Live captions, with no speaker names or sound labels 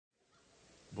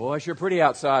Boy, it's sure pretty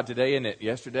outside today, isn't it?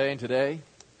 Yesterday and today.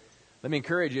 Let me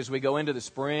encourage you as we go into the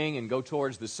spring and go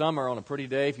towards the summer on a pretty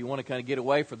day. If you want to kind of get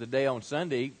away for the day on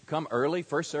Sunday, come early.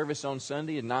 First service on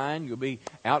Sunday at 9. You'll be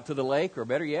out to the lake, or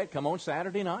better yet, come on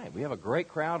Saturday night. We have a great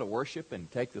crowd of worship and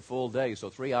take the full day. So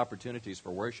 3 opportunities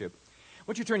for worship. I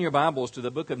want you to turn your Bibles to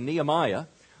the book of Nehemiah,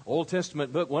 Old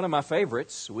Testament book, one of my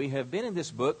favorites. We have been in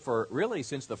this book for really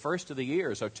since the first of the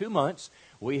year. So 2 months,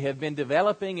 we have been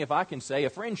developing, if I can say, a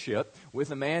friendship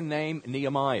with a man named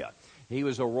Nehemiah. He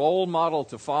was a role model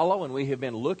to follow, and we have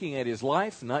been looking at his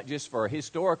life, not just for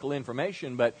historical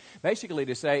information, but basically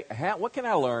to say, what can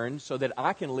I learn so that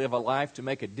I can live a life to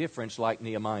make a difference like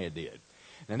Nehemiah did?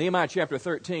 Now, Nehemiah chapter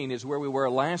 13 is where we were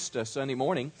last Sunday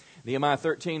morning. Nehemiah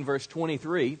 13, verse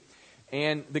 23.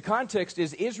 And the context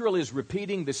is Israel is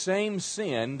repeating the same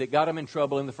sin that got them in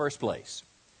trouble in the first place.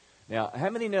 Now, how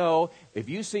many know if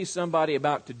you see somebody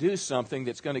about to do something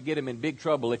that's going to get them in big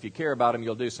trouble, if you care about them,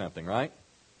 you'll do something, right?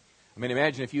 I mean,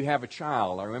 imagine if you have a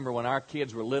child. I remember when our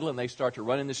kids were little and they start to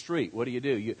run in the street. What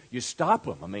do? You stop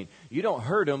them. I mean, you don't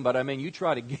hurt them, but I mean, you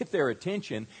try to get their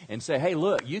attention and say, hey,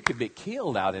 look, you could be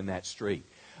killed out in that street.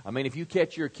 I mean, if you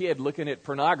catch your kid looking at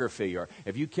pornography, or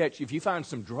if you find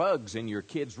some drugs in your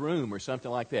kid's room or something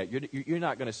like that, you're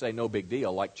not going to say no big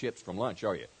deal like chips from lunch,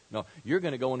 are you? No, you're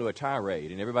going to go into a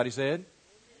tirade. And everybody said?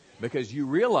 Because you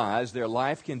realize their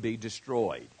life can be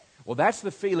destroyed. Well, that's the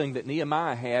feeling that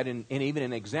Nehemiah had in even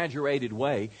an exaggerated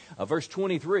way. Verse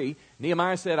 23,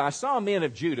 Nehemiah said, I saw men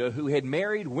of Judah who had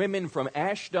married women from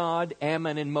Ashdod,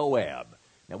 Ammon, and Moab.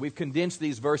 Now, we've condensed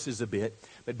these verses a bit,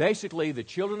 but basically the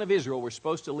children of Israel were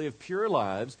supposed to live pure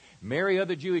lives, marry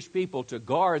other Jewish people to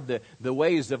guard the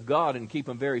ways of God and keep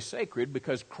them very sacred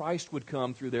because Christ would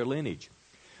come through their lineage.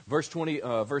 Verse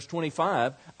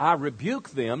 25, I rebuke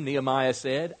them, Nehemiah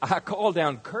said. I called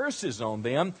down curses on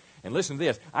them. And listen to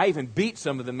this, I even beat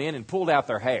some of the men and pulled out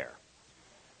their hair.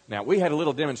 Now, we had a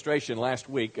little demonstration last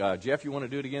week. Jeff, you want to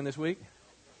do it again this week?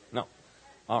 No.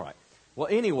 All right. Well,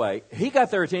 anyway, he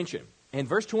got their attention. In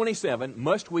verse 27,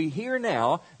 must we hear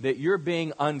now that you're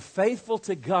being unfaithful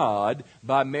to God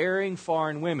by marrying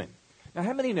foreign women? Now,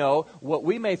 how many know what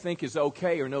we may think is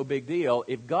okay or no big deal,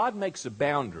 if God makes a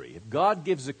boundary, if God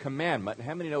gives a commandment, and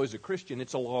how many know as a Christian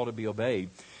it's a law to be obeyed?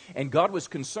 And God was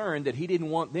concerned that He didn't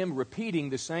want them repeating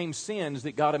the same sins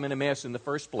that got them in a mess in the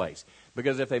first place.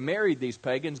 Because if they married these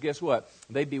pagans, guess what?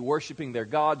 They'd be worshiping their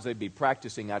gods, they'd be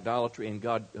practicing idolatry, and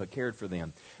God cared for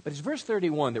them. But it's verse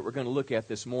 31 that we're going to look at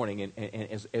this morning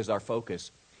and as our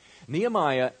focus.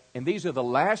 Nehemiah, and these are the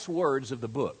last words of the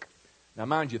book. Now,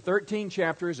 mind you, 13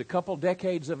 chapters, a couple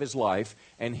decades of his life,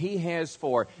 and he has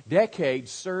for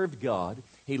decades served God.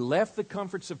 He left the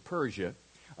comforts of Persia.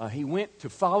 He went to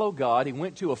follow God. He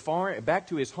went to back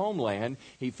to his homeland.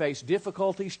 He faced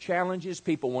difficulties, challenges.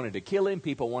 People wanted to kill him.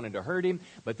 People wanted to hurt him.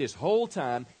 But this whole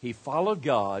time, he followed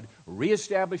God,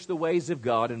 reestablished the ways of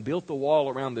God, and built the wall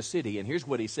around the city. And here's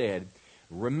what he said,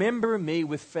 remember me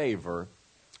with favor,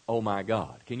 O my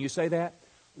God. Can you say that?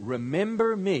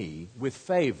 Remember me with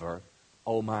favor,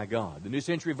 O my God. The New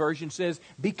Century Version says,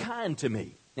 be kind to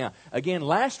me. Now, again,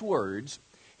 last words,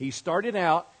 he started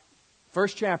out,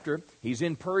 first chapter, he's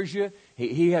in Persia.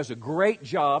 He has a great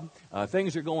job.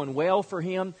 Things are going well for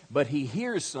him, but he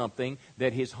hears something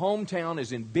that his hometown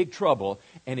is in big trouble,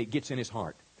 and it gets in his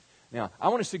heart. Now, I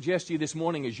want to suggest to you this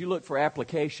morning as you look for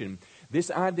application, this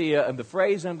idea and the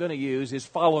phrase I'm going to use is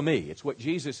follow me. It's what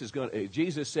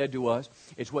Jesus said to us.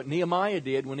 It's what Nehemiah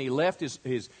did when he left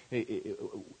his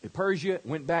Persia,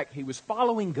 went back. He was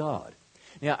following God.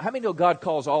 Now, how many know God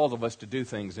calls all of us to do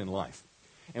things in life?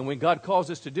 And when God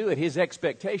calls us to do it, His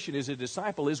expectation as a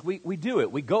disciple is we do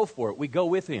it. We go for it. We go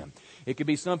with Him. It could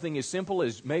be something as simple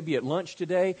as maybe at lunch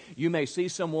today, you may see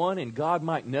someone and God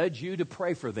might nudge you to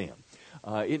pray for them.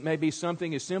 It may be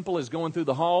something as simple as going through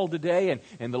the hall today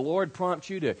and the Lord prompts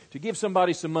you to give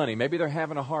somebody some money. Maybe they're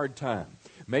having a hard time.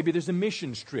 Maybe there's a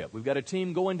missions trip. We've got a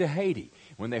team going to Haiti.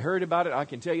 When they heard about it, I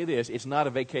can tell you this, it's not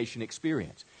a vacation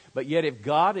experience. But yet if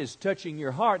God is touching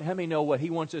your heart, how many know what He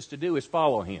wants us to do is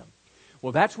follow Him?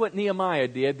 Well, that's what Nehemiah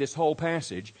did, this whole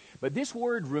passage. But this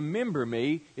word, remember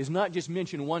me, is not just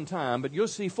mentioned one time, but you'll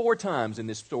see 4 times in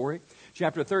this story.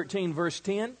 Chapter 13, verse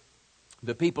 10,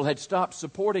 the people had stopped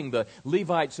supporting the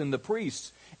Levites and the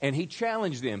priests, and he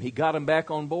challenged them. He got them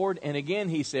back on board, and again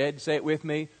he said, say it with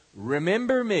me,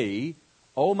 remember me,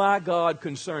 O my God,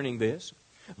 concerning this.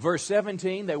 Verse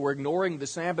 17, they were ignoring the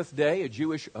Sabbath day, a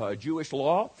Jewish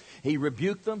law. He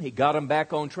rebuked them. He got them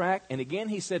back on track. And again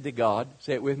he said to God,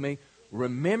 say it with me,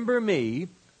 remember me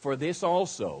for this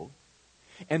also.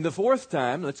 And the 4th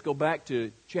time, let's go back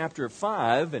to chapter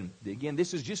 5. And again,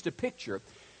 this is just a picture.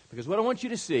 Because what I want you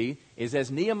to see is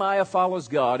as Nehemiah follows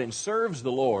God and serves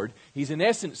the Lord, he's in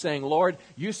essence saying, Lord,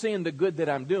 you're seeing the good that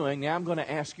I'm doing. Now I'm going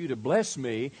to ask you to bless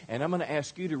me, and I'm going to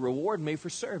ask you to reward me for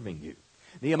serving you.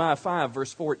 Nehemiah 5,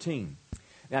 verse 14.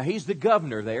 Now he's the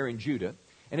governor there in Judah.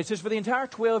 And it says, for the entire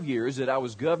 12 years that I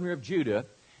was governor of Judah,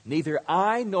 neither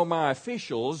I nor my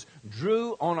officials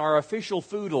drew on our official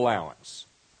food allowance.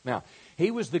 Now,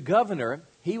 he was the governor.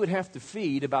 He would have to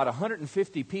feed about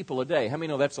 150 people a day. How many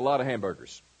know that's a lot of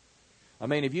hamburgers? I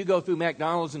mean, if you go through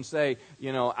McDonald's and say,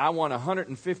 I want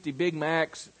 150 Big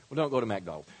Macs, well, don't go to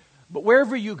McDonald's. But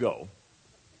wherever you go,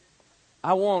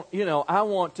 I want 24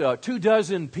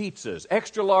 pizzas,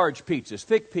 extra large pizzas,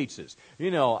 thick pizzas.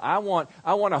 I want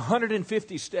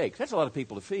 150 steaks. That's a lot of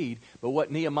people to feed. But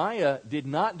what Nehemiah did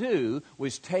not do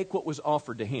was take what was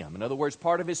offered to him. In other words,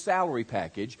 part of his salary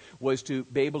package was to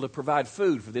be able to provide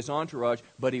food for this entourage,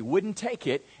 but he wouldn't take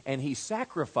it, and he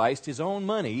sacrificed his own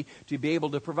money to be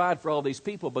able to provide for all these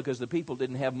people because the people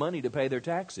didn't have money to pay their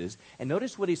taxes. And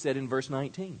notice what he said in verse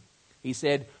 19. He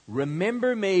said,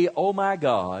 remember me, O my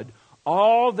God,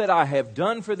 all that I have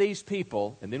done for these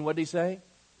people. And then what did he say?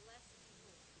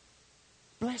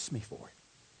 Bless me for it.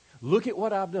 Look at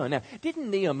what I've done. Now,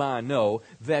 didn't Nehemiah know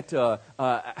that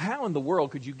how in the world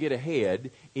could you get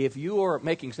ahead if you're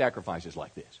making sacrifices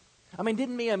like this? I mean,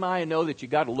 didn't Nehemiah know that you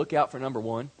got to look out for number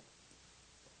one?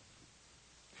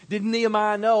 Didn't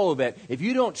Nehemiah know that if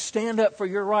you don't stand up for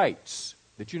your rights,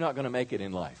 that you're not going to make it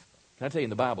in life? Can I tell you, in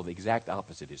the Bible, the exact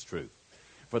opposite is true.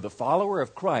 For the follower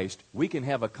of Christ, we can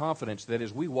have a confidence that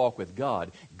as we walk with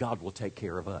God, God will take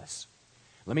care of us.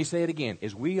 Let me say it again.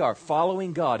 As we are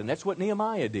following God, and that's what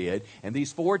Nehemiah did, and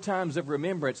these 4 times of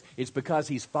remembrance, it's because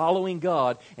he's following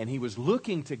God, and he was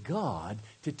looking to God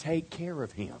to take care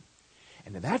of him.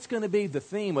 And that's going to be the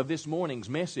theme of this morning's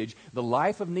message. The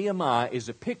life of Nehemiah is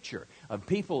a picture of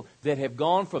people that have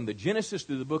gone from the Genesis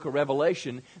through the book of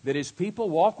Revelation, that as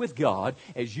people walk with God,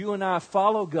 as you and I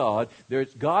follow God,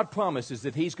 God promises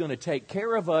that he's going to take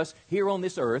care of us here on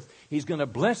this earth, he's going to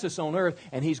bless us on earth,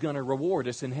 and he's going to reward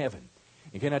us in heaven.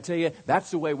 And can I tell you, that's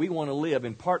the way we want to live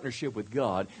in partnership with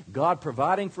God. God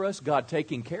providing for us, God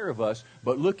taking care of us,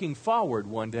 but looking forward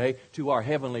one day to our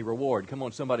heavenly reward. Come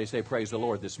on, somebody say praise the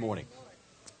Lord this morning.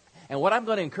 And what I'm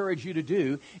going to encourage you to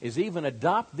do is even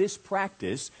adopt this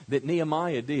practice that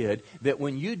Nehemiah did, that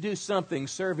when you do something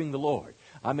serving the Lord,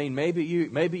 I mean, maybe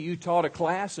you taught a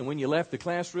class, and when you left the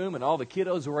classroom and all the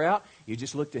kiddos were out, you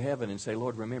just looked to heaven and say,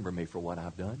 Lord, remember me for what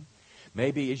I've done.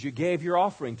 Maybe as you gave your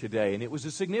offering today, and it was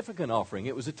a significant offering,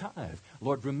 it was a tithe.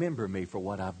 Lord, remember me for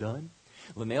what I've done.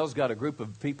 Linnell's got a group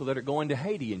of people that are going to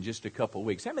Haiti in just a couple of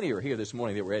weeks. How many are here this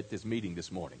morning that were at this meeting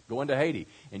this morning? Going to Haiti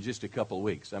in just a couple of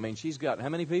weeks. I mean, she's got how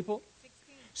many people?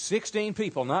 16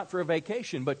 people, not for a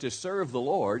vacation, but to serve the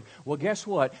Lord. Well, guess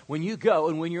what? When you go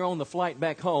and when you're on the flight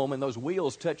back home and those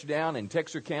wheels touch down in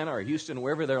Texarkana or Houston,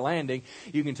 wherever they're landing,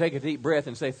 you can take a deep breath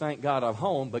and say, thank God I'm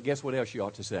home. But guess what else you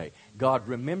ought to say? God,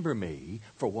 remember me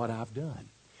for what I've done.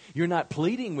 You're not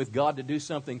pleading with God to do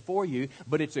something for you,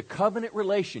 but it's a covenant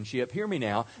relationship, hear me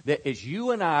now, that as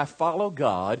you and I follow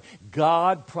God,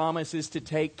 God promises to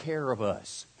take care of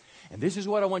us. And this is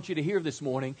what I want you to hear this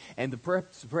morning, and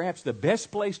perhaps the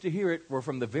best place to hear it were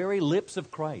from the very lips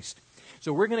of Christ.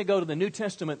 So we're going to go to the New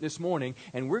Testament this morning,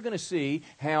 and we're going to see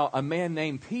how a man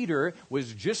named Peter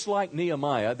was just like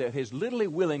Nehemiah, that is literally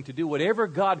willing to do whatever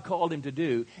God called him to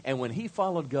do. And when he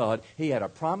followed God, he had a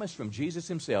promise from Jesus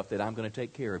himself that I'm going to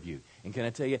take care of you. And can I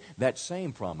tell you, that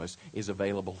same promise is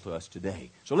available to us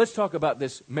today. So let's talk about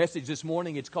this message this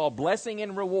morning. It's called Blessing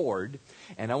and Reward.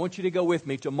 And I want you to go with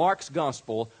me to Mark's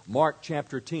Gospel, Mark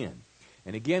chapter 10.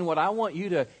 And again, what I want you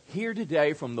to hear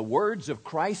today from the words of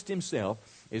Christ himself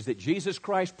is that Jesus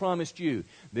Christ promised you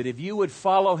that if you would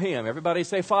follow him, everybody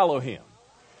say follow him,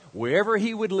 wherever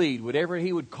he would lead, whatever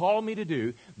he would call me to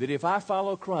do, that if I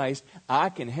follow Christ, I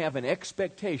can have an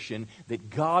expectation that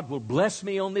God will bless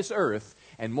me on this earth,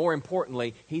 and more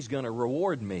importantly, he's going to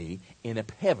reward me in a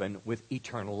heaven with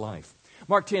eternal life.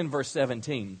 Mark 10, verse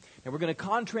 17. Now we're going to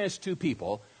contrast two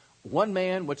people. One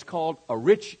man, what's called a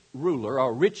rich ruler, or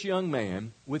a rich young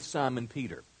man, with Simon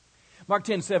Peter. Mark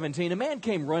 10:17, a man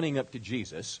came running up to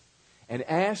Jesus and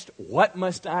asked, what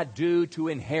must I do to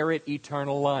inherit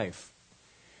eternal life?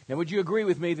 Now, would you agree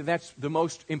with me that that's the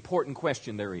most important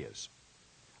question there is?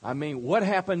 I mean, what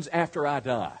happens after I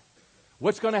die?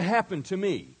 What's going to happen to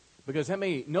me? Because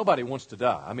nobody wants to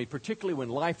die. I mean, particularly when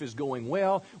life is going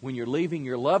well, when you're leaving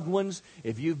your loved ones.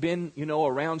 If you've been,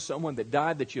 around someone that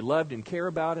died that you loved and care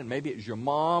about, and maybe it was your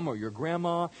mom or your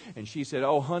grandma, and she said,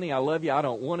 oh, honey, I love you, I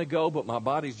don't want to go, but my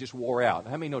body's just wore out.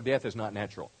 How many know death is not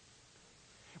natural?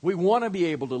 We want to be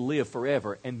able to live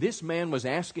forever. And this man was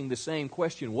asking the same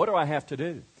question, what do I have to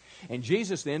do? And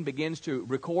Jesus then begins to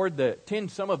record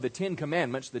some of the 10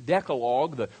 commandments, the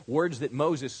Decalogue, the words that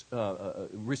Moses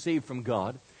received from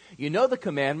God. You know the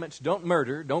commandments: don't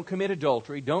murder, don't commit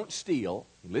adultery, don't steal.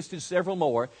 He listed several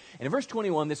more. And in verse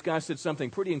 21, this guy said something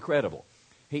pretty incredible.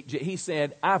 He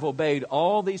said, I've obeyed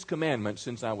all these commandments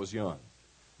since I was young.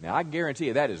 Now, I guarantee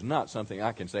you that is not something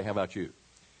I can say. How about you?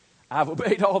 I've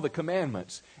obeyed all the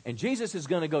commandments. And Jesus is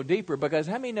going to go deeper, because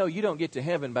how many know you don't get to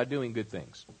heaven by doing good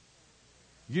things?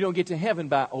 You don't get to heaven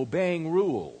by obeying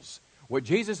rules. What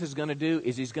Jesus is going to do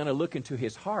is he's going to look into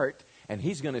his heart, and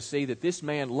he's going to see that this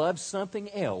man loves something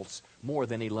else more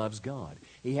than he loves God.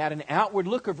 He had an outward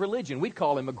look of religion. We'd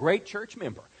call him a great church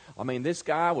member. I mean, this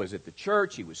guy was at the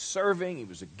church, he was serving, he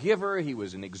was a giver, he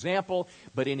was an example,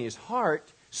 but in his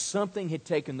heart, something had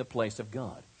taken the place of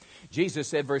God. Jesus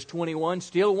said, verse 21,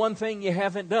 still one thing you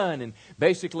haven't done. And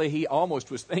basically, he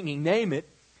almost was thinking, name it.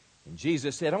 And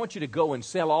Jesus said, I want you to go and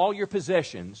sell all your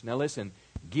possessions. Now listen,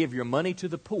 give your money to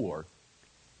the poor,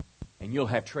 and you'll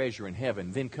have treasure in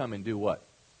heaven. Then come and do what?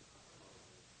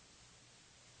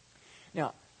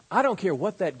 Now, I don't care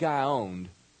what that guy owned,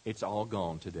 it's all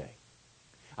gone today.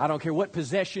 I don't care what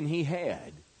possession he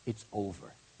had, it's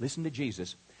over. Listen to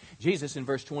Jesus. Jesus in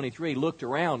verse 23 looked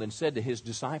around and said to his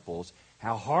disciples,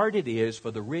 how hard it is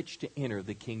for the rich to enter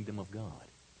the kingdom of God.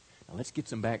 Now let's get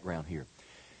some background here.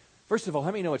 First of all,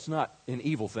 how many know it's not an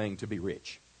evil thing to be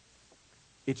rich?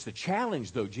 It's the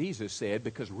challenge, though, Jesus said,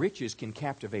 because riches can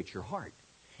captivate your heart.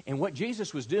 And what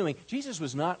Jesus was doing, Jesus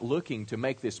was not looking to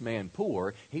make this man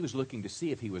poor. He was looking to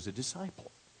see if he was a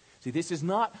disciple. See, this is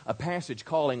not a passage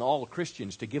calling all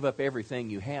Christians to give up everything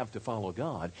you have to follow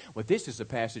God. What this is a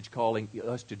passage calling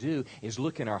us to do is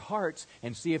look in our hearts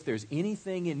and see if there's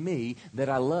anything in me that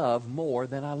I love more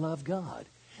than I love God.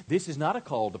 This is not a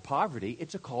call to poverty.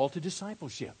 It's a call to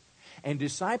discipleship. And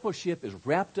discipleship is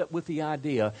wrapped up with the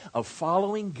idea of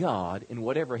following God in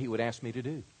whatever He would ask me to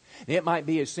do. It might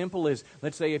be as simple as,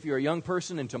 let's say if you're a young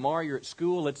person and tomorrow you're at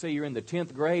school, let's say you're in the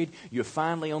 10th grade, you're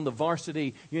finally on the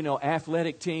varsity,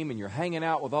 athletic team, and you're hanging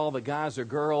out with all the guys or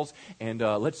girls, and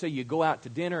let's say you go out to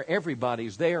dinner,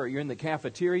 everybody's there, or you're in the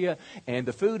cafeteria, and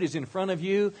the food is in front of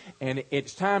you, and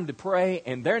it's time to pray,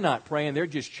 and they're not praying, they're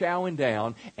just chowing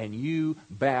down, and you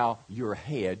bow your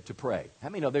head to pray. How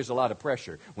many know there's a lot of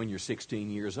pressure when you're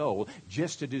 16 years old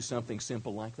just to do something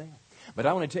simple like that? But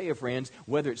I want to tell you, friends,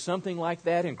 whether it's something like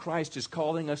that and Christ is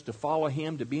calling us to follow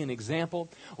Him, to be an example,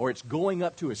 or it's going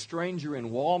up to a stranger in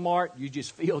Walmart, you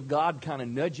just feel God kind of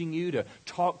nudging you to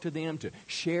talk to them, to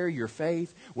share your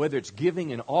faith, whether it's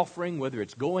giving an offering, whether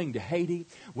it's going to Haiti,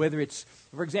 whether it's,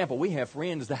 for example, we have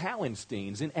friends, the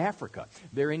Hallensteins in Africa.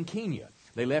 They're in Kenya.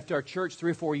 They left our church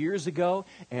 3 or 4 years ago,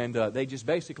 and they just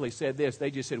basically said this.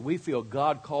 They just said, we feel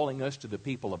God calling us to the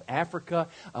people of Africa.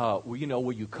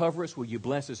 Will you cover us? Will you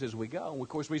bless us as we go? And of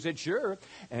course, we said, sure.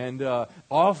 And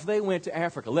off they went to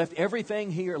Africa. Left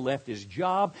everything here, left his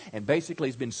job, and basically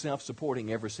has been self-supporting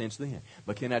ever since then.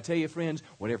 But can I tell you, friends,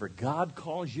 whatever God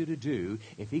calls you to do,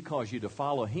 if He calls you to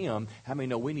follow Him, how many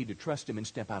know we need to trust Him and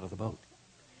step out of the boat?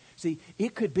 See,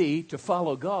 it could be to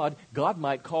follow God. God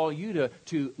might call you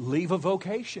to leave a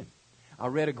vocation. I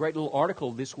read a great little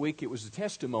article this week. It was a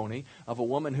testimony of a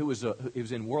woman who was it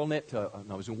was in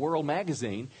World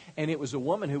Magazine, and it was a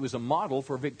woman who was a model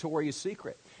for Victoria's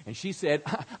Secret. And she said,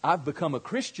 I've become a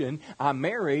Christian, I'm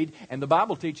married, and the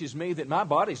Bible teaches me that my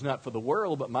body's not for the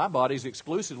world, but my body's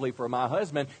exclusively for my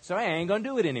husband, so I ain't going to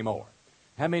do it anymore.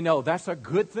 How many know that's a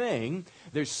good thing?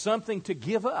 There's something to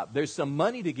give up. There's some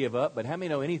money to give up, but how many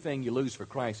know anything you lose for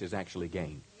Christ is actually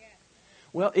gain? Yeah.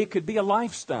 Well, it could be a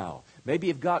lifestyle.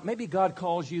 Maybe God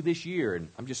calls you this year, and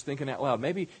I'm just thinking out loud,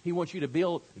 maybe He wants you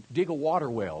to dig a water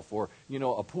well for,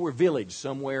 a poor village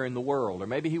somewhere in the world. Or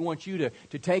maybe He wants you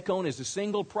to take on as a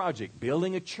single project,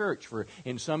 building a church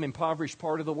in some impoverished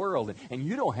part of the world. And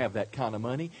you don't have that kind of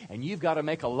money, and you've got to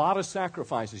make a lot of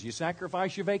sacrifices. You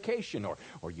sacrifice your vacation,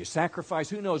 or you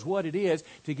sacrifice who knows what it is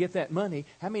to get that money.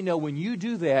 How many know when you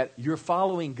do that, you're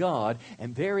following God,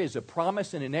 and there is a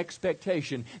promise and an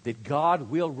expectation that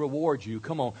God will reward you,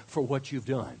 come on, for what you've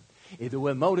done. The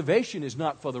motivation is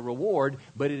not for the reward,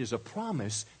 but it is a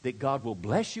promise that God will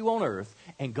bless you on earth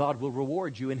and God will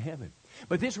reward you in heaven.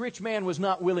 But this rich man was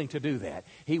not willing to do that.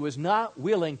 He was not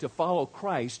willing to follow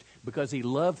Christ because he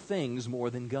loved things more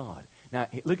than God. Now,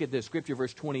 look at this scripture,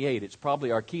 verse 28. It's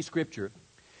probably our key scripture.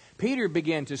 Peter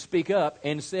began to speak up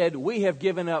and said, we have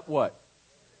given up what?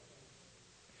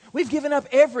 We've given up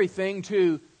everything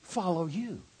to follow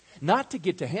you. Not to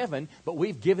get to heaven, but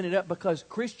we've given it up because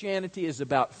Christianity is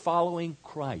about following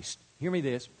Christ. Hear me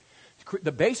this.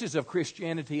 The basis of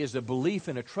Christianity is a belief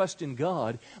and a trust in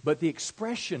God, but the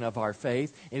expression of our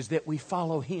faith is that we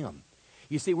follow Him.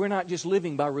 You see, we're not just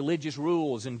living by religious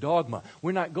rules and dogma.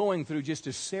 We're not going through just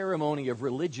a ceremony of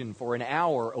religion for an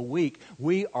hour a week.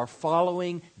 We are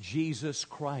following Jesus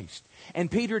Christ.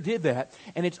 And Peter did that.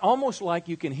 And it's almost like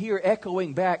you can hear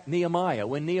echoing back Nehemiah.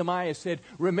 When Nehemiah said,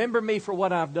 remember me for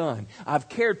what I've done. I've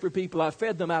cared for people. I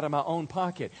fed them out of my own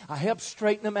pocket. I helped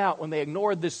straighten them out when they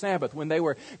ignored the Sabbath, when they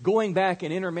were going back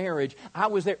in intermarriage. I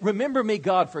was there. Remember me,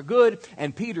 God, for good.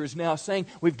 And Peter's now saying,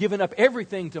 we've given up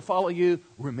everything to follow you.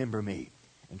 Remember me.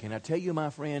 And can I tell you, my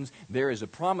friends, there is a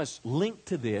promise linked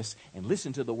to this, and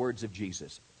listen to the words of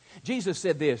Jesus. Jesus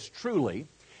said this, truly,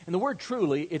 and the word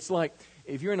truly, it's like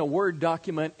if you're in a Word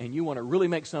document and you want to really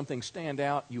make something stand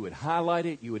out, you would highlight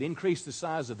it, you would increase the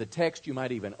size of the text, you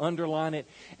might even underline it,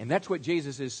 and that's what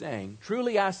Jesus is saying.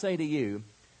 Truly I say to you,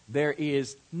 there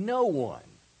is no one.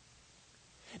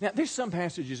 Now, there's some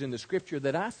passages in the Scripture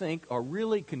that I think are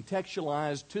really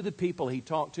contextualized to the people He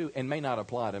talked to and may not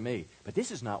apply to me, but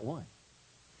this is not one.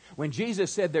 When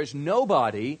Jesus said there's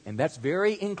nobody, and that's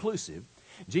very inclusive,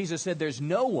 Jesus said there's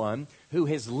no one who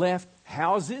has left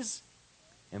houses,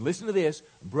 and listen to this,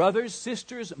 brothers,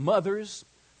 sisters, mothers,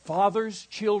 fathers,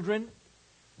 children.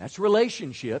 That's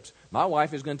relationships. My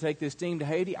wife is going to take this team to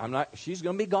Haiti. She's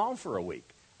going to be gone for a week.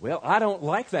 Well, I don't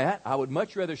like that. I would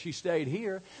much rather she stayed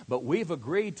here, but we've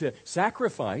agreed to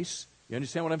sacrifice. You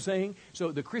understand what I'm saying?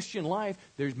 So the Christian life,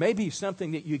 there's maybe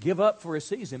something that you give up for a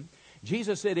season.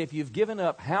 Jesus said if you've given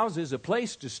up houses, a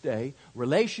place to stay,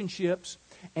 relationships,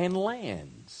 and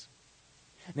lands.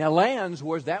 Now lands,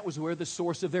 that was where the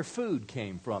source of their food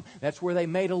came from. That's where they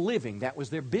made a living. That was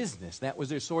their business. That was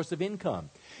their source of income.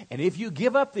 And if you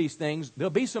give up these things, there'll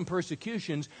be some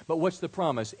persecutions, but what's the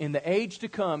promise? In the age to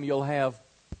come, you'll have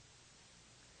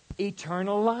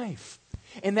eternal life.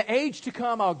 In the age to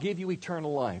come, I'll give you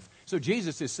eternal life. So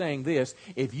Jesus is saying this,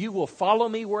 if you will follow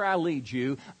me where I lead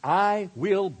you, I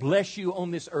will bless you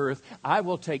on this earth. I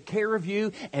will take care of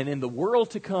you, and in the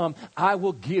world to come, I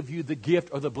will give you the gift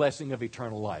or the blessing of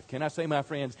eternal life. Can I say, my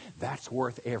friends, that's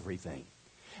worth everything.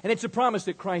 And it's a promise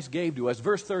that Christ gave to us.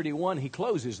 Verse 31, he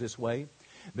closes this way.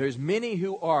 There's many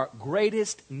who are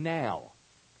greatest now.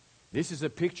 This is a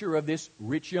picture of this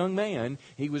rich young man.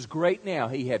 He was great now.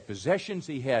 He had possessions.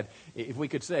 He had, if we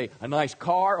could say, a nice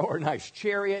car or a nice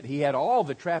chariot. He had all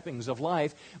the trappings of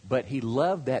life, but he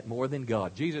loved that more than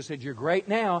God. Jesus said, you're great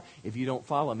now. If you don't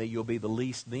follow me, you'll be the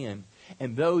least then.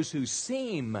 And those who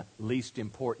seem least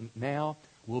important now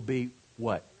will be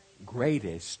what?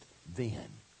 Greatest then.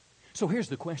 So here's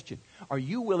the question. Are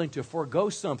you willing to forego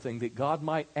something that God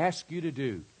might ask you to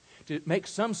do, to make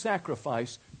some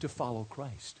sacrifice to follow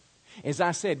Christ? As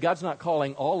I said, God's not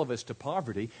calling all of us to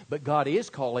poverty, but God is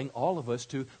calling all of us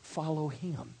to follow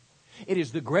Him. It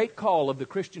is the great call of the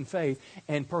Christian faith,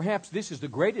 and perhaps this is the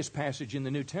greatest passage in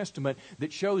the New Testament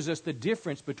that shows us the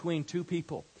difference between two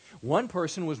people. One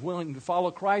person was willing to follow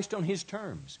Christ on his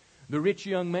terms. The rich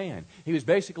young man. He was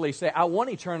basically saying, I want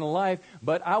eternal life,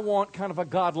 but I want kind of a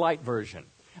God-light version.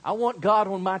 I want God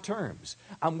on my terms.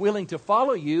 I'm willing to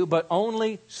follow you, but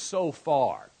only so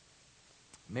far.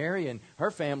 Mary and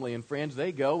her family and friends,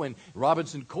 they go, and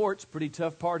Robinson Court's a pretty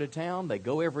tough part of town. They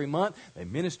go every month. They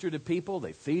minister to people.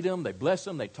 They feed them. They bless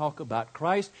them. They talk about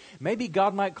Christ. Maybe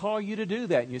God might call you to do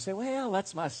that. And you say, well,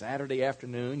 that's my Saturday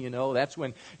afternoon. That's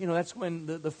when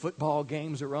the football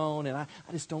games are on, and I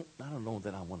don't know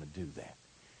that I want to do that.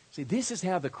 See, this is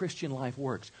how the Christian life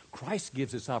works. Christ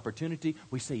gives us opportunity.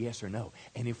 We say yes or no.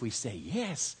 And if we say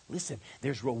yes, listen,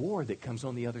 there's reward that comes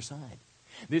on the other side.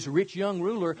 This rich young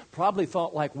ruler probably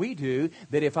thought like we do,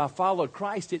 that if I followed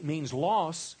Christ, it means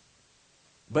loss.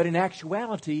 But in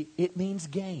actuality, it means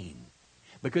gain.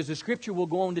 Because the Scripture will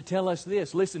go on to tell us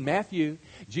this. Listen,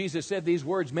 Jesus said these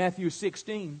words, Matthew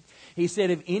 16. He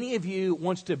said, if any of you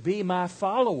wants to be my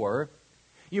follower,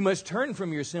 you must turn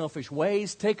from your selfish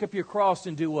ways, take up your cross,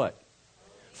 and do what?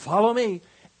 Follow me.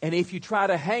 And if you try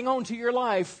to hang on to your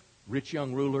life, rich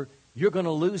young ruler, you're going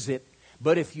to lose it.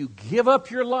 But if you give up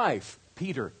your life,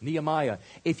 Peter, Nehemiah,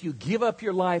 if you give up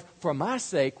your life for my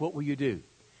sake, what will you do?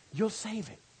 You'll save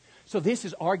it. So this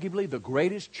is arguably the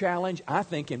greatest challenge, I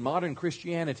think, in modern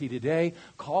Christianity today,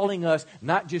 calling us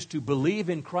not just to believe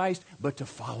in Christ, but to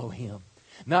follow Him.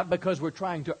 Not because we're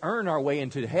trying to earn our way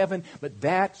into heaven, but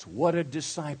that's what a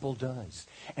disciple does.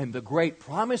 And the great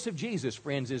promise of Jesus,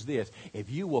 friends, is this. If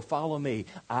you will follow me,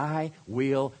 I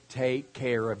will take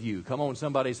care of you. Come on,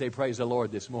 somebody say praise the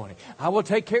Lord this morning. I will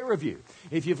take care of you.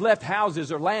 If you've left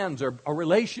houses or lands or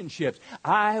relationships,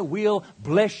 I will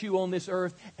bless you on this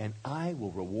earth and I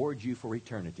will reward you for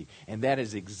eternity. And that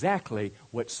is exactly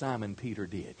what Simon Peter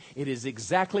did. It is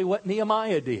exactly what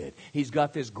Nehemiah did. He's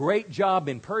got this great job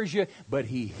in Persia, but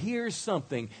he hears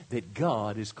something that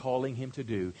God is calling him to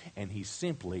do, and he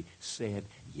simply said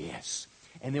yes.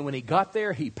 And then when he got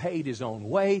there, he paid his own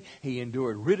way. He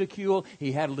endured ridicule.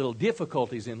 He had little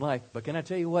difficulties in life. But can I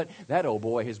tell you what? That old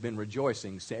boy has been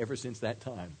rejoicing ever since that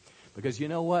time. Because you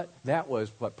know what? That was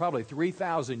probably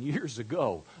 3,000 years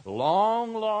ago.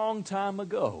 Long, long time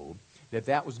ago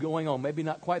that was going on. Maybe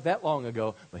not quite that long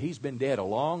ago, but he's been dead a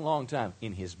long, long time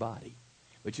in his body.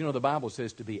 But you know, the Bible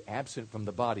says to be absent from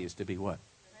the body is to be what?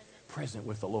 Present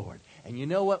with the Lord. And you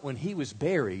know what? When he was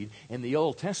buried in the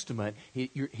Old Testament,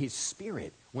 his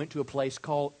spirit went to a place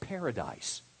called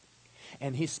paradise.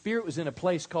 And his spirit was in a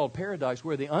place called paradise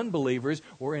where the unbelievers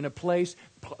were in a place,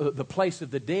 the place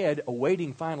of the dead,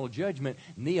 awaiting final judgment.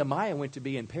 Nehemiah went to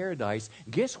be in paradise.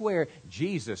 Guess where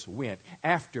Jesus went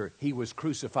after he was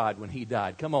crucified when he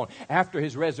died? Come on. After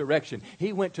his resurrection,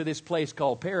 he went to this place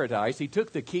called paradise. He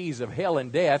took the keys of hell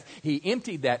and death. He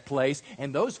emptied that place,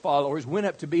 and those followers went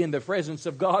up to be in the presence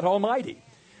of God Almighty.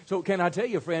 So can I tell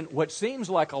you, friend, what seems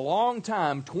like a long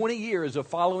time, 20 years of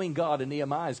following God in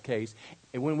Nehemiah's case,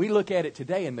 and when we look at it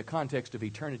today in the context of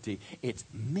eternity, it's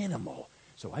minimal.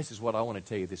 So this is what I want to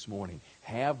tell you this morning.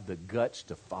 Have the guts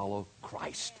to follow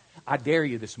Christ. I dare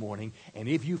you this morning, and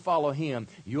if you follow Him,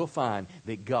 you'll find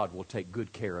that God will take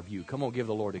good care of you. Come on, give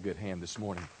the Lord a good hand this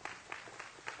morning.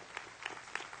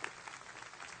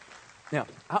 Now,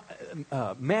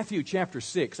 Matthew chapter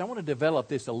 6, I want to develop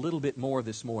this a little bit more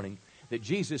this morning, that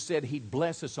Jesus said He'd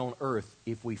bless us on earth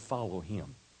if we follow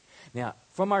Him. Now,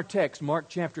 from our text, Mark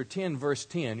chapter 10, verse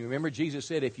 10, you remember Jesus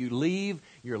said, if you leave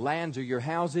your lands or your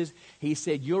houses, He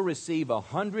said, you'll receive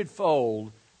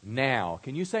 100-fold now.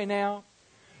 Can you say now?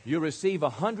 You'll receive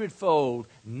 100-fold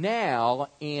now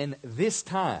in this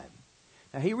time.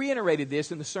 Now, He reiterated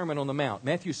this in the Sermon on the Mount,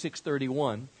 Matthew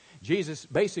 6:31. Jesus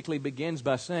basically begins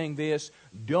by saying this,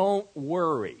 don't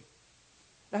worry.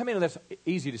 Now, how many of that's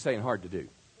easy to say and hard to do?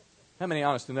 How many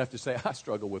honest enough to say, I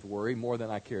struggle with worry more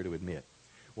than I care to admit?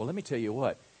 Well, let me tell you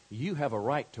what. You have a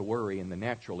right to worry in the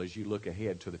natural as you look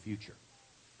ahead to the future.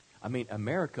 I mean,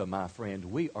 America, my friend,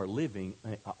 we are living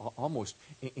almost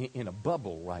in a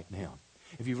bubble right now.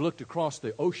 If you've looked across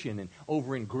the ocean and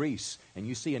over in Greece and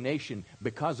you see a nation,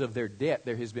 because of their debt,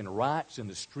 there has been riots in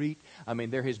the street. I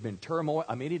mean, there has been turmoil.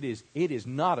 I mean, it is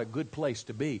not a good place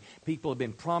to be. People have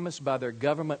been promised by their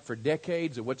government for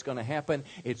decades of what's going to happen.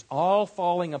 It's all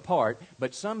falling apart,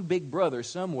 but some big brother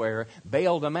somewhere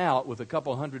bailed them out with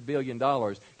 $200 billion.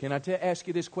 Can I ask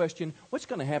you this question? What's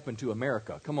going to happen to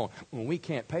America? Come on, when we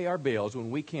can't pay our bills, when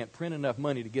we can't print enough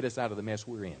money to get us out of the mess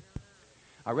we're in?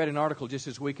 I read an article just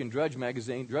this week in Drudge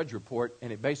magazine, Drudge Report,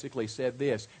 and it basically said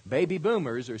this. Baby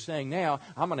boomers are saying now,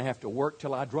 I'm going to have to work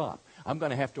till I drop. I'm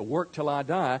going to have to work till I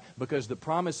die because the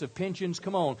promise of pensions,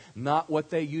 come on, not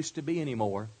what they used to be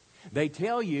anymore. They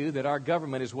tell you that our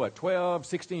government is what,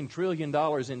 $16 trillion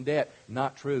in debt.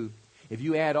 Not true. If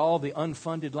you add all the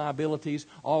unfunded liabilities,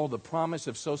 all the promise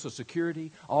of Social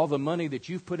Security, all the money that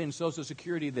you've put in Social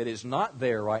Security that is not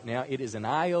there right now, it is an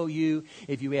IOU.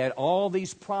 If you add all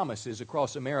these promises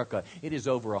across America, it is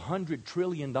over $100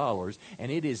 trillion,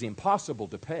 and it is impossible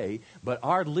to pay. But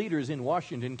our leaders in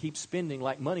Washington keep spending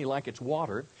money like it's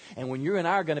water. And when you and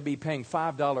I are going to be paying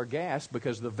 $5 gas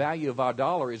because the value of our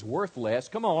dollar is worth less,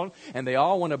 come on, and they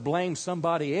all want to blame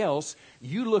somebody else,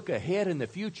 you look ahead in the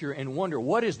future and wonder,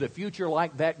 what is the future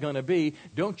like that going to be?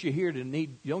 Don't you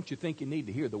think you need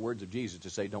to hear the words of Jesus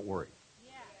to say, don't worry?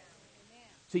 Yeah.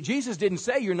 See, Jesus didn't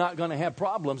say you're not going to have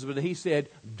problems, but He said,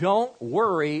 don't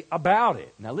worry about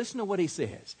it. Now listen to what He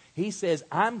says. He says,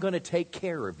 I'm going to take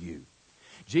care of you.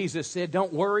 Jesus said,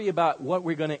 don't worry about what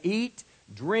we're going to eat,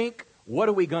 drink, what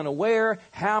are we going to wear,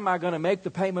 how am I going to make the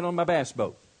payment on my bass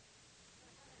boat?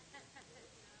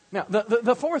 Now,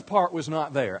 the fourth part was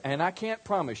not there, and I can't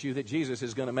promise you that Jesus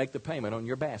is going to make the payment on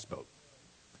your bass boat.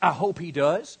 I hope He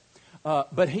does,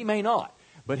 but He may not.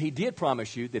 But He did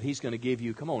promise you that He's going to give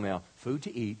you, come on now, food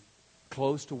to eat,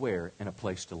 clothes to wear, and a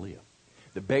place to live.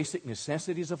 The basic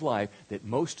necessities of life that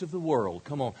most of the world,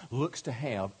 come on, looks to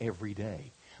have every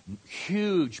day.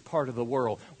 Huge part of the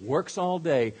world works all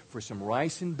day for some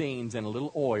rice and beans and a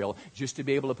little oil just to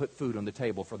be able to put food on the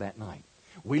table for that night.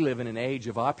 We live in an age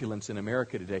of opulence in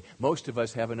America today. Most of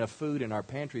us have enough food in our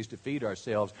pantries to feed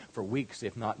ourselves for weeks,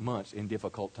 if not months, in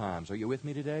difficult times. Are you with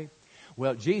me today?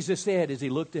 Well, Jesus said as he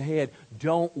looked ahead,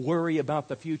 don't worry about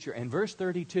the future. And verse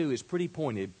 32 is pretty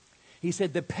pointed. He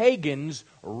said, the pagans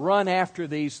run after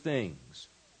these things.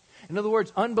 In other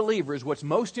words, unbelievers, what's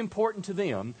most important to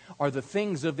them are the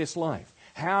things of this life.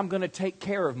 How I'm going to take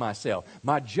care of myself.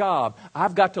 My job,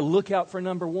 I've got to look out for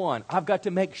number one. I've got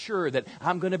to make sure that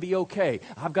I'm going to be okay.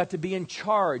 I've got to be in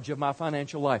charge of my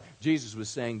financial life. Jesus was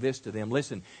saying this to them.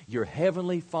 Listen, your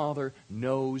heavenly Father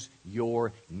knows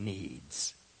your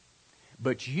needs.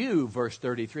 But you, verse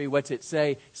 33, what's it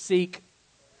say? Seek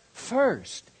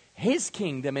first His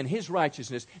kingdom and His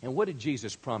righteousness. And what did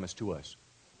Jesus promise to us?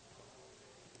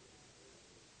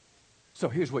 So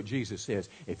here's what Jesus says.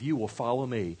 If you will follow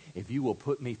me, if you will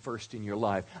put me first in your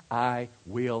life, I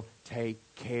will take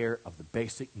care of the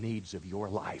basic needs of your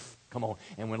life. Come on.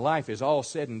 And when life is all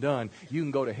said and done, you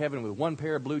can go to heaven with one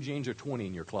pair of blue jeans or 20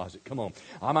 in your closet. Come on.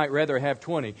 I might rather have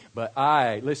 20, but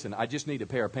I just need a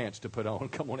pair of pants to put on.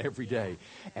 Come on, every day.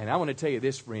 And I want to tell you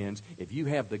this, friends. If you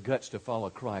have the guts to follow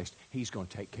Christ, He's going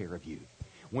to take care of you.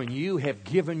 When you have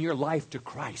given your life to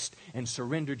Christ and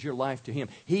surrendered your life to Him,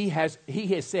 He has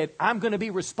said, I'm going to be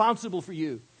responsible for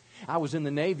you. I was in the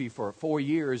Navy for 4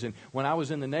 years, and when I was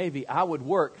in the Navy, I would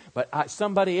work, but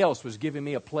somebody else was giving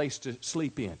me a place to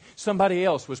sleep in. Somebody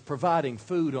else was providing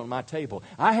food on my table.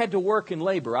 I had to work and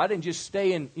labor. I didn't just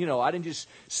stay in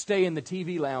the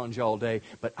TV lounge all day,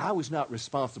 but I was not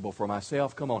responsible for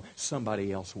myself. Come on,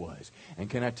 somebody else was. And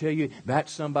can I tell you, that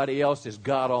somebody else is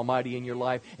God Almighty in your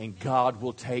life, and God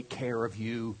will take care of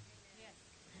you.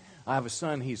 I have a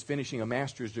son, he's finishing a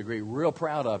master's degree, real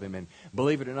proud of him, and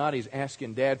believe it or not, he's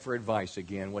asking Dad for advice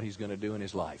again, what he's going to do in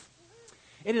his life.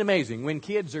 Isn't it amazing? When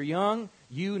kids are young,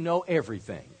 you know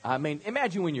everything. I mean,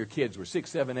 imagine when your kids were 6,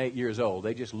 7, 8 years old.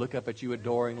 They just look up at you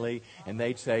adoringly, and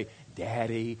they'd say,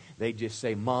 Daddy. They'd just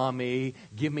say, Mommy,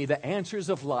 give me the answers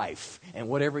of life. And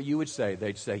whatever you would say,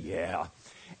 they'd say, yeah.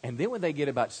 And then when they get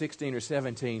about 16 or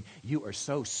 17, you are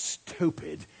so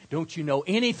stupid. Don't you know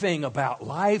anything about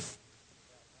life?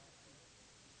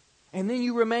 And then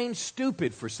you remain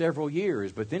stupid for several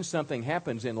years. But then something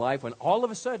happens in life when all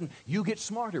of a sudden you get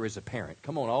smarter as a parent.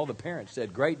 Come on, all the parents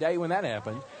said, great day when that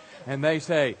happened. And they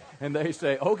say,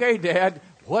 okay, Dad,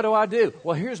 what do I do?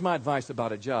 Well, here's my advice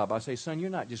about a job. I say, son, you're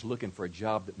not just looking for a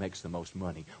job that makes the most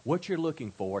money. What you're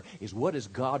looking for is what does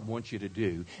God want you to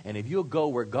do? And if you'll go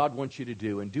where God wants you to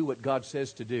do and do what God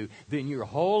says to do, then your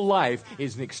whole life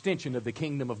is an extension of the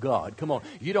kingdom of God. Come on.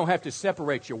 You don't have to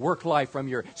separate your work life from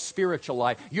your spiritual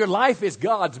life. Your life is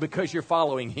God's because you're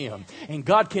following Him. And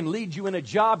God can lead you in a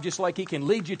job just like He can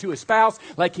lead you to a spouse,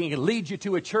 like He can lead you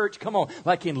to a church. Come on.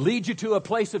 Like He can lead you to a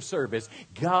place of service.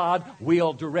 God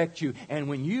will direct you. And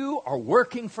when you are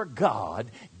working for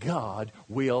God, God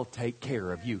will take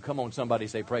care of you. Come on, somebody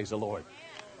say, praise the Lord.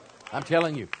 I'm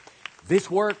telling you, this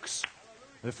works.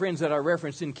 The friends that I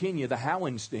referenced in Kenya, the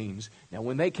Howensteins, now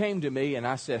when they came to me and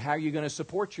I said, how are you going to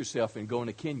support yourself in going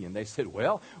to Kenya? And they said,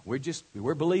 well,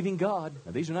 we're believing God.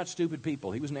 Now, these are not stupid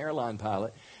people. He was an airline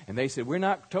pilot. And they said, we're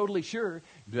not totally sure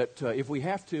that if we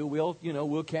have to,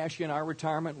 we'll cash in our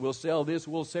retirement. We'll sell this,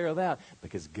 we'll sell that.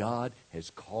 Because God has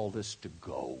called us to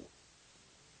go.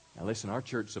 Now listen, our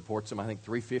church supports them, I think,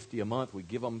 $350 a month. We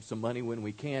give them some money when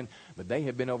we can. But they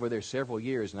have been over there several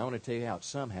years. And I want to tell you how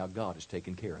somehow God has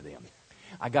taken care of them.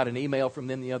 I got an email from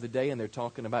them the other day, and they're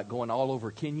talking about going all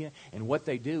over Kenya. And what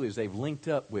they do is they've linked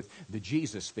up with the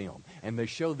Jesus film. And they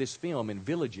show this film in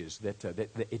villages that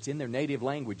it's in their native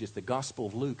language. It's the Gospel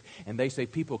of Luke. And they say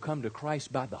people come to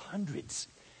Christ by the hundreds.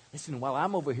 Listen, while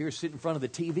I'm over here sitting in front of the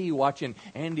TV watching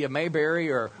Andy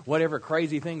Mayberry or whatever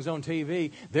crazy things on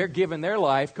TV, they're giving their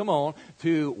life, come on,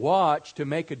 to watch, to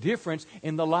make a difference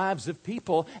in the lives of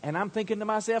people. And I'm thinking to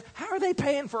myself, how are they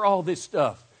paying for all this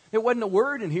stuff? There wasn't a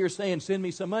word in here saying, send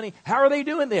me some money. How are they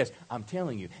doing this? I'm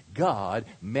telling you, God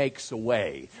makes a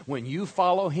way. When you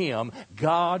follow Him,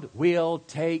 God will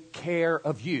take care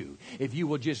of you. If you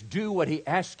will just do what He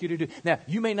asks you to do. Now,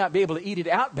 you may not be able to eat it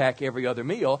out back every other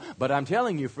meal, but I'm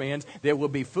telling you, friends, there will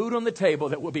be food on the table,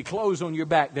 there will be clothes on your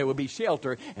back, there will be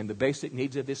shelter, and the basic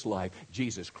needs of this life.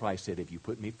 Jesus Christ said, if you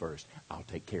put me first, I'll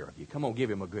take care of you. Come on, give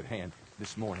Him a good hand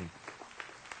this morning.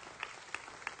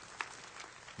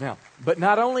 Now, but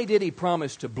not only did He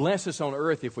promise to bless us on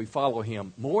earth if we follow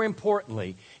Him, more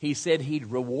importantly, He said He'd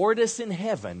reward us in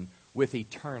heaven with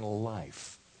eternal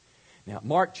life. Now,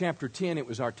 Mark chapter 10, it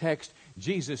was our text.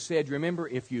 Jesus said, remember,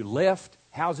 if you left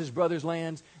houses, brothers,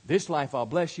 lands, this life I'll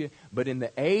bless you, but in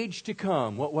the age to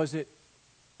come, what was it?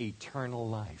 Eternal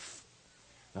life.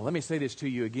 Now let me say this to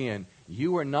you again.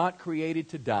 You were not created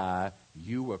to die.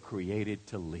 You were created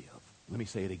to live. Let me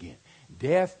say it again.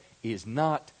 Death is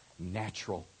not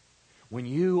natural. When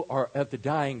you are at the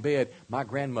dying bed, my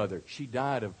grandmother, she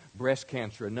died of breast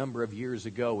cancer a number of years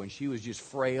ago, and she was just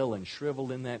frail and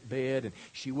shriveled in that bed, and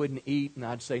she wouldn't eat, and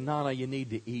I'd say, Nana, you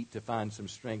need to eat to find some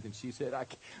strength. And she said,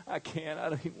 I can't. I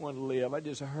don't even want to live. I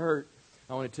just hurt.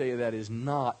 I want to tell you that is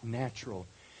not natural.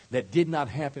 That did not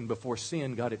happen before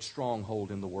sin got its stronghold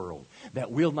in the world.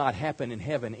 That will not happen in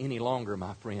heaven any longer,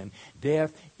 my friend.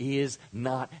 Death is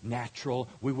not natural.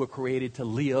 We were created to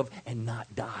live and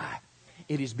not die.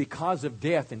 It is because of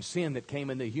death and sin that came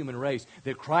in the human race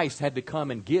that Christ had to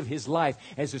come and give His life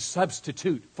as a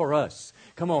substitute for us.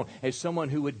 Come on, as someone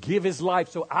who would give His life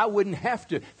so I wouldn't have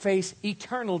to face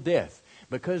eternal death.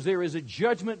 Because there is a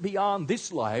judgment beyond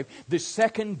this life, the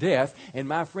second death. And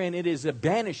my friend, it is a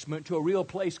banishment to a real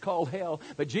place called hell.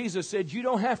 But Jesus said, you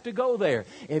don't have to go there.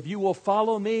 If you will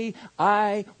follow me,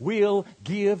 I will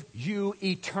give you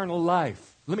eternal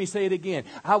life. Let me say it again.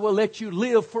 I will let you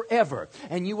live forever.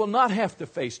 And you will not have to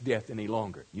face death any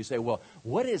longer. You say, well,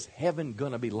 what is heaven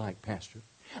going to be like, Pastor?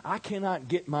 I cannot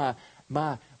get my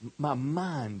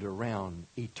mind around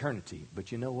eternity.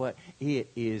 But you know what?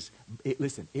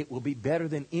 Listen, it will be better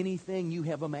than anything you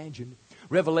have imagined.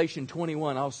 Revelation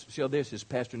 21, I'll show this as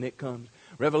Pastor Nick comes.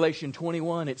 Revelation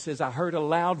 21, it says, I heard a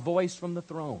loud voice from the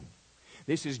throne.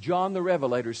 This is John the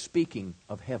Revelator speaking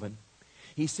of heaven.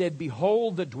 He said,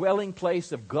 behold, the dwelling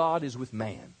place of God is with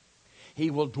man.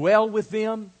 He will dwell with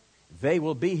them. They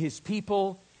will be His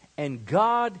people. And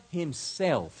God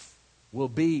Himself will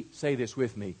be, say this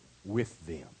with me, with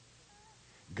them.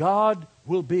 God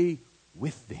will be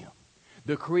with them.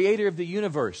 The creator of the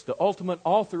universe, the ultimate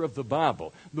author of the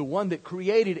Bible, the one that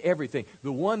created everything,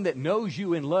 the one that knows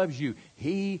you and loves you,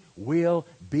 He will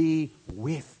be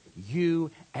with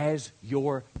you as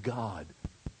your God.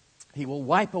 He will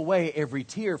wipe away every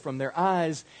tear from their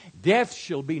eyes. Death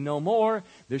shall be no more.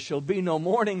 There shall be no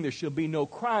mourning. There shall be no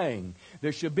crying.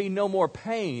 There shall be no more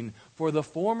pain, for the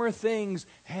former things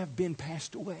have been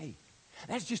passed away.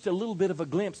 That's just a little bit of a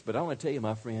glimpse, but I want to tell you,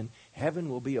 my friend, heaven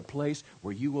will be a place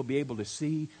where you will be able to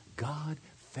see God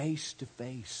face to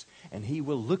face, and He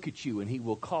will look at you and He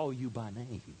will call you by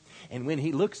name. And when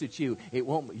He looks at you, you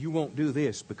won't do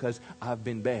this because I've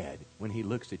been bad. When He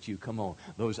looks at you, come on,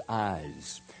 those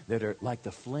eyes that are like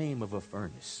the flame of a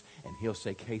furnace, and He'll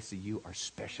say, Casey, you are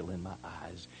special in my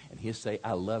eyes. And He'll say,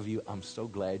 I love you. I'm so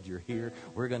glad you're here.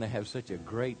 We're going to have such a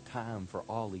great time for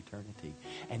all eternity.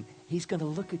 And He's going to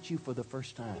look at you for the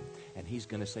first time, and He's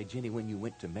going to say, Jenny, when you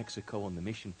went to Mexico on the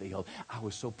mission field, I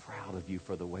was so proud of you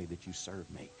for the way that you served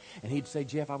me. And He'd say,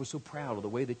 Jeff, I was so proud of the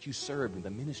way that you served in the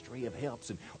ministry of helps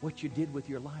and what you did with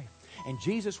your life. And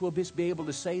Jesus will just be able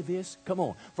to say this, come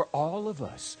on, for all of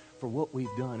us, for what we've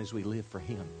done as we live for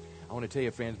Him. I want to tell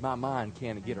you, friends, my mind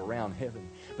can't get around heaven.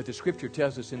 But the Scripture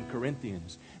tells us in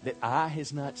Corinthians that eye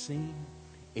has not seen,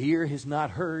 ear has not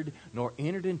heard, nor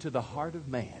entered into the heart of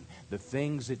man the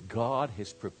things that God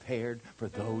has prepared for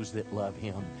those that love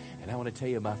Him. And I want to tell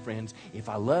you, my friends, if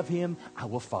I love Him, I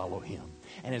will follow Him.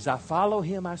 And as I follow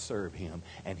Him, I serve Him.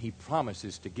 And He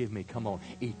promises to give me, come on,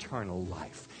 eternal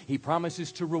life. He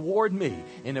promises to reward me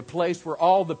in a place where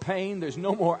all the pain, there's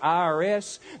no more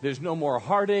IRS, there's no more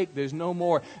heartache, there's no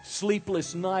more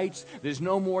sleepless nights, there's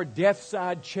no more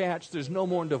death-side chats, there's no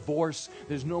more divorce,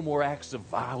 there's no more acts of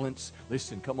violence.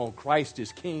 Listen, come on, Christ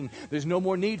is King. There's no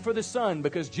more need for the sun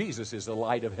because Jesus is the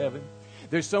light of heaven.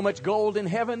 There's so much gold in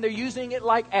heaven, they're using it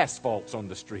like asphalts on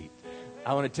the street.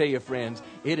 I want to tell you, friends,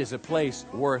 it is a place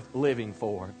worth living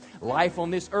for. Life on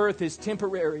this earth is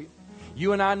temporary.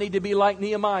 You and I need to be like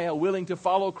Nehemiah, willing to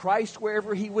follow Christ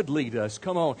wherever He would lead us.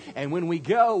 Come on. And when we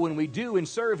go, when we do and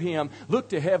serve Him, look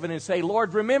to heaven and say,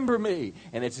 Lord, remember me.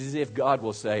 And it's as if God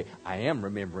will say, I am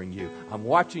remembering you. I'm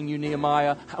watching you,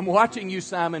 Nehemiah. I'm watching you,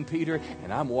 Simon Peter.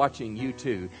 And I'm watching you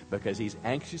too, because He's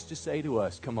anxious to say to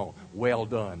us, come on, well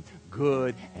done,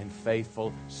 good and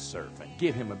faithful servant.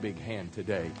 Give Him a big hand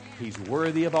today. He's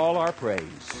worthy of all our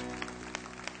praise.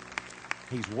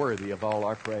 He's worthy of all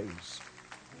our praise.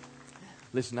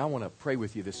 Listen, I want to pray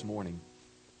with you this morning,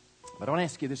 but I want to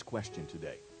ask you this question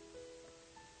today.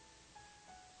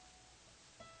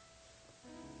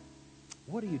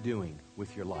 What are you doing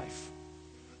with your life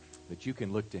that you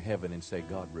can look to heaven and say,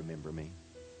 God, remember me?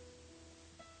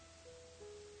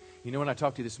 You know, when I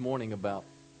talked to you this morning about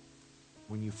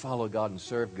when you follow God and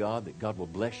serve God, that God will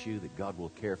bless you, that God will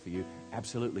care for you,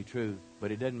 absolutely true,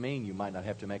 but it doesn't mean you might not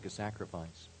have to make a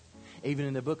sacrifice. Even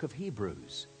in the book of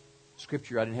Hebrews,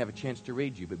 Scripture I didn't have a chance to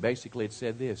read you, but basically it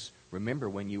said this. Remember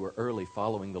when you were early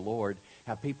following the Lord,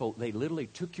 How people, they literally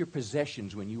took your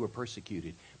possessions when you were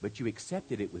persecuted, but you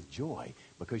accepted it with joy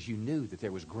because you knew that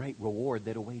there was great reward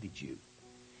that awaited you.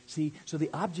 See, so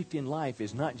the object in life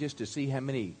is not just to see how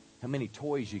many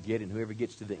toys you get and whoever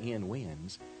gets to the end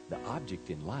wins. The object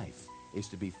in life is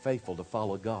to be faithful to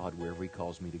follow God wherever He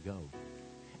calls me to go.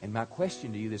 And my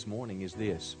question to you this morning is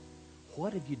this.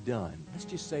 What have you done, let's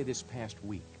just say this past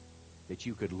week, that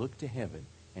you could look to heaven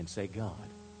and say, God,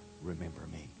 remember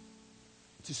me?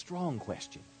 It's a strong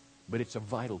question, but it's a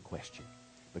vital question.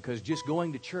 Because just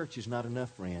going to church is not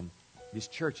enough, friend. This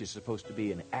church is supposed to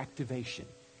be an activation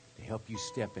to help you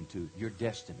step into your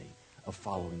destiny of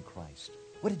following Christ.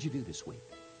 What did you do this week?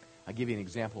 I'll give you an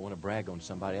example. I want to brag on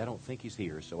somebody. I don't think he's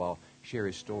here, so I'll share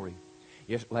his story.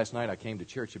 Last night I came to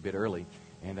church a bit early,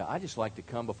 and I just like to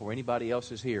come before anybody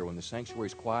else is here, when the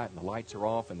sanctuary's quiet and the lights are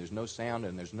off and there's no sound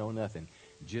and there's no nothing,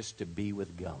 just to be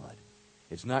with God.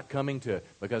 It's not coming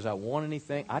because I want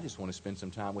anything. I just want to spend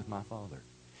some time with my Father.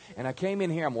 And I came in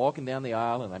here, I'm walking down the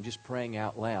aisle, and I'm just praying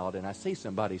out loud, and I see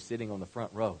somebody sitting on the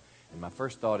front row. And my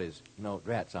first thought is,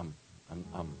 rats, I'm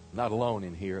not alone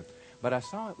in here. But I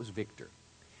saw it was Victor.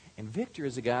 And Victor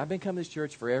is a guy, I've been coming to this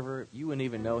church forever. You wouldn't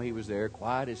even know he was there,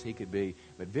 quiet as he could be.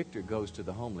 But Victor goes to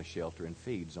the homeless shelter and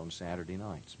feeds on Saturday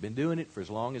nights. Been doing it for as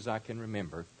long as I can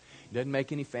remember. Doesn't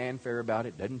make any fanfare about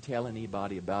it, doesn't tell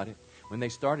anybody about it. When they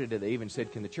started it, they even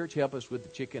said, can the church help us with the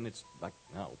chicken? It's like,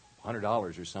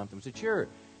 $100 or something. I said, sure.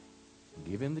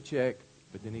 Give him the check,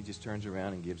 but then he just turns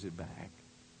around and gives it back.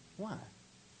 Why?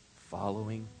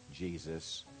 Following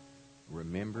Jesus.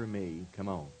 Remember me. Come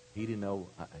on. He didn't know.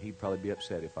 He'd probably be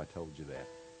upset if I told you that.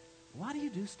 Why do you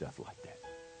do stuff like that?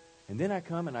 And then I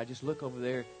come and I just look over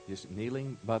there, just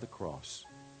kneeling by the cross.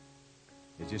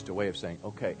 It's just a way of saying,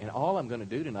 okay, and all I'm going to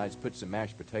do tonight is put some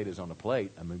mashed potatoes on the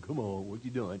plate. I mean, come on, what you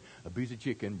doing? A piece of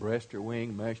chicken, breast or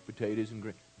wing, mashed potatoes and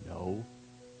green. No,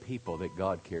 people that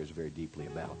God cares very deeply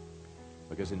about.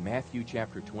 Because in Matthew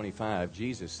chapter 25,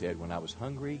 Jesus said, when I was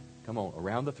hungry, come on,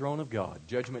 around the throne of God,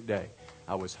 Judgment Day,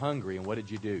 I was hungry, and what did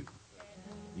you do?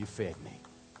 You fed me.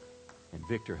 And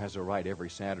Victor has a right every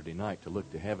Saturday night to look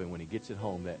to heaven when he gets at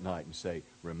home that night and say,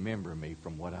 remember me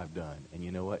from what I've done. And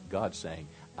you know what? God's saying,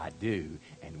 I do,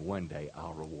 and one day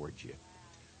I'll reward you.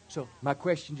 So my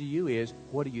question to you is,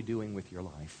 what are you doing with your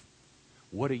life?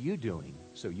 What are you doing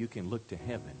so you can look to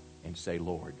heaven and say,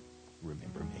 Lord,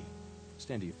 remember me?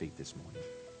 Stand to your feet this morning.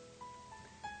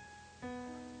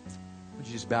 Would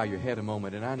you just bow your head a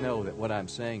moment? And I know that what I'm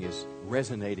saying is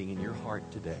resonating in your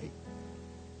heart today.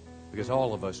 Because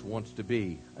all of us wants to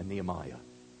be a Nehemiah.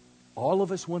 All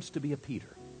of us wants to be a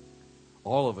Peter.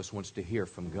 All of us wants to hear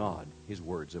from God His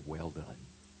words of well done.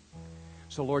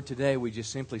 So Lord, today we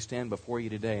just simply stand before you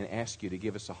today and ask you to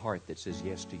give us a heart that says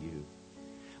yes to you.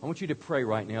 I want you to pray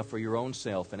right now for your own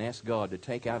self and ask God to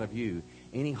take out of you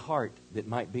any heart that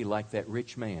might be like that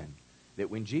rich man, that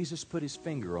when Jesus put His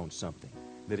finger on something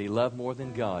that he loved more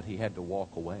than God, he had to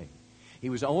walk away. He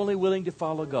was only willing to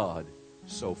follow God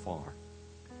so far.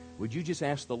 Would you just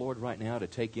ask the Lord right now to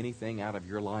take anything out of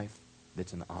your life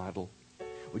that's an idol?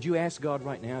 Would you ask God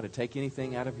right now to take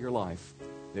anything out of your life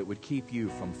that would keep you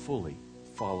from fully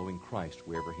following Christ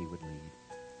wherever He would lead?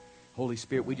 Holy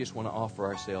Spirit, we just want to offer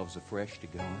ourselves afresh to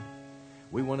God.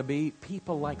 We want to be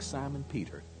people like Simon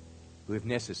Peter, who, if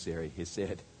necessary, has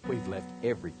said, we've left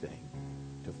everything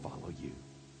to follow you.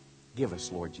 Give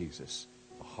us, Lord Jesus,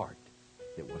 a heart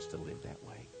that wants to live that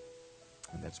way.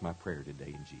 And that's my prayer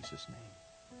today in Jesus'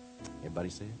 name. Everybody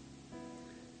say it?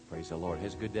 Praise the Lord. It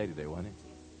was a good day today, wasn't it?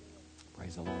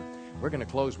 Praise the Lord. We're going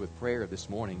to close with prayer this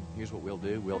morning. Here's what we'll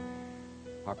do.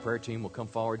 Our prayer team will come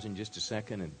forwards in just a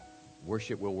second, and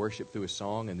we'll worship through a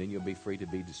song, and then you'll be free to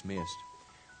be dismissed.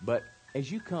 But as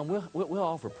you come, we'll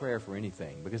offer prayer for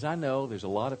anything, because I know there's a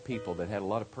lot of people that had a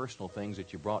lot of personal things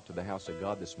that you brought to the house of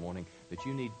God this morning that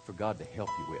you need for God to help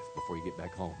you with before you get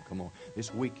back home. Come on.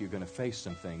 This week you're going to face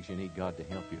some things you need God to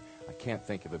help you. I can't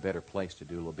think of a better place to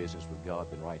do a little business with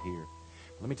God than right here.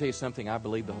 Let me tell you something I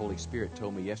believe the Holy Spirit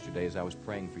told me yesterday as I was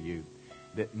praying for you,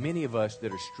 that many of us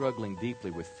that are struggling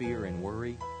deeply with fear and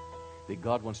worry, that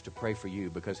God wants to pray for you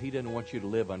because He doesn't want you to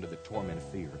live under the torment of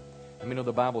fear. I mean,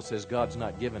 the Bible says God's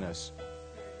not given us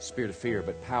a spirit of fear,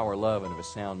 but power, love, and of a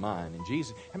sound mind. And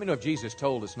Jesus, how many know if Jesus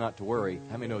told us not to worry,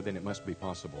 how many know then it must be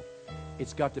possible?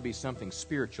 It's got to be something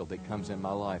spiritual that comes in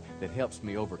my life that helps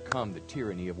me overcome the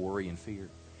tyranny of worry and fear.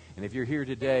 And if you're here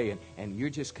today and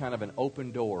you're just kind of an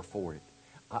open door for it,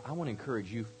 I want to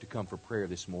encourage you to come for prayer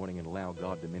this morning and allow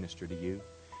God to minister to you.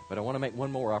 But I want to make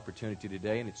one more opportunity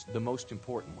today, and it's the most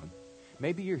important one.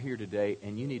 Maybe you're here today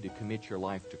and you need to commit your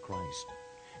life to Christ.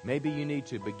 Maybe you need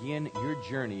to begin your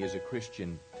journey as a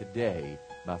Christian today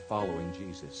by following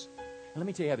Jesus. And let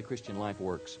me tell you how the Christian life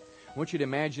works. I want you to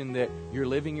imagine that you're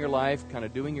living your life, kind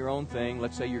of doing your own thing.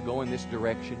 Let's say you're going this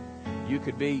direction. You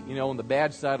could be, on the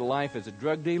bad side of life as a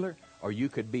drug dealer, or you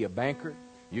could be a banker.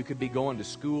 You could be going to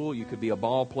school. You could be a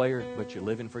ball player, but you're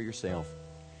living for yourself.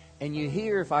 And you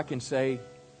hear, if I can say,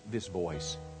 this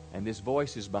voice. And this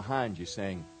voice is behind you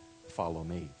saying, follow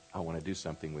me. I want to do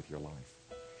something with your life.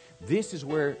 This is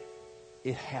where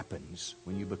it happens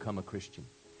when you become a Christian.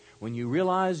 When you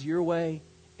realize your way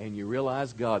and you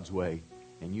realize God's way,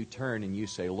 and you turn and you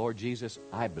say, Lord Jesus,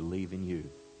 I believe in you.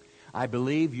 I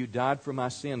believe you died for my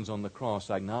sins on the cross.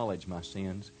 I acknowledge my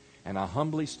sins, and I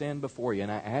humbly stand before you,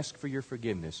 and I ask for your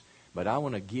forgiveness. But I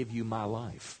want to give you my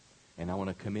life, and I want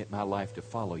to commit my life to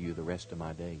follow you the rest of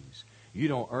my days. You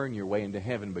don't earn your way into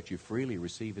heaven, but you freely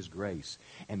receive His grace.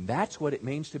 And that's what it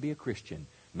means to be a Christian.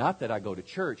 Not that I go to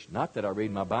church, not that I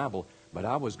read my Bible, but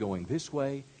I was going this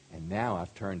way, and now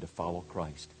I've turned to follow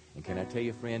Christ. And can I tell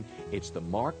you, friend, it's the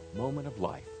marked moment of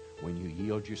life when you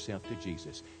yield yourself to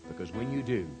Jesus. Because when you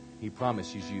do, He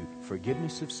promises you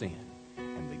forgiveness of sin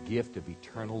and the gift of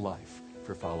eternal life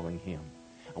for following Him.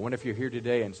 I wonder if you're here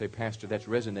today and say, Pastor, that's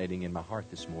resonating in my heart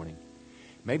this morning.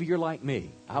 Maybe you're like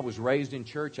me. I was raised in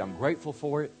church. I'm grateful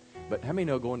for it. But how many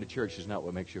know going to church is not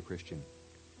what makes you a Christian?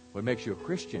 What makes you a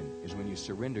Christian is when you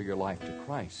surrender your life to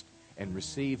Christ and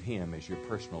receive Him as your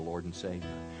personal Lord and Savior.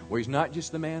 Where He's not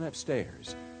just the man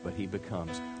upstairs, but He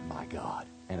becomes my God,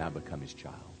 and I become His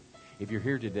child. If you're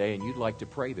here today and you'd like to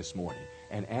pray this morning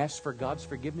and ask for God's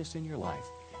forgiveness in your life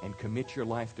and commit your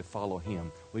life to follow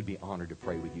Him, we'd be honored to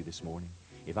pray with you this morning.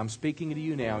 If I'm speaking to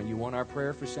you now and you want our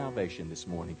prayer for salvation this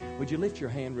morning, would you lift your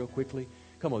hand real quickly?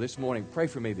 Come on, this morning, pray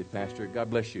for me, Pastor. God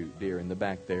bless you, dear, in the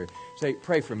back there. Say,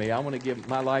 pray for me. I want to give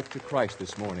my life to Christ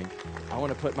this morning. I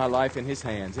want to put my life in His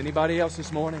hands. Anybody else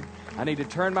this morning? I need to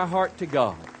turn my heart to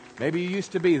God. Maybe you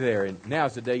used to be there, and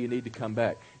now's the day you need to come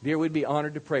back. Dear, we'd be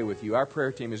honored to pray with you. Our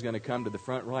prayer team is going to come to the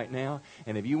front right now.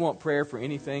 And if you want prayer for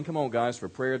anything, come on, guys, for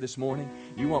prayer this morning.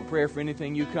 You want prayer for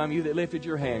anything, you come. You that lifted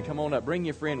your hand, come on up. Bring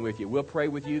your friend with you. We'll pray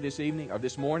with you this evening or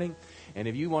this morning. And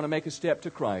if you want to make a step to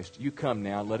Christ, you come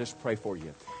now and let us pray for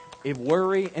you. If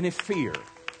worry and if fear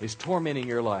is tormenting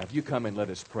your life, you come and let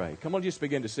us pray. Come on, just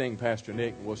begin to sing, Pastor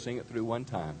Nick, and we'll sing it through one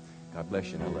time. God bless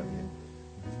you, and I love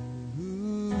you.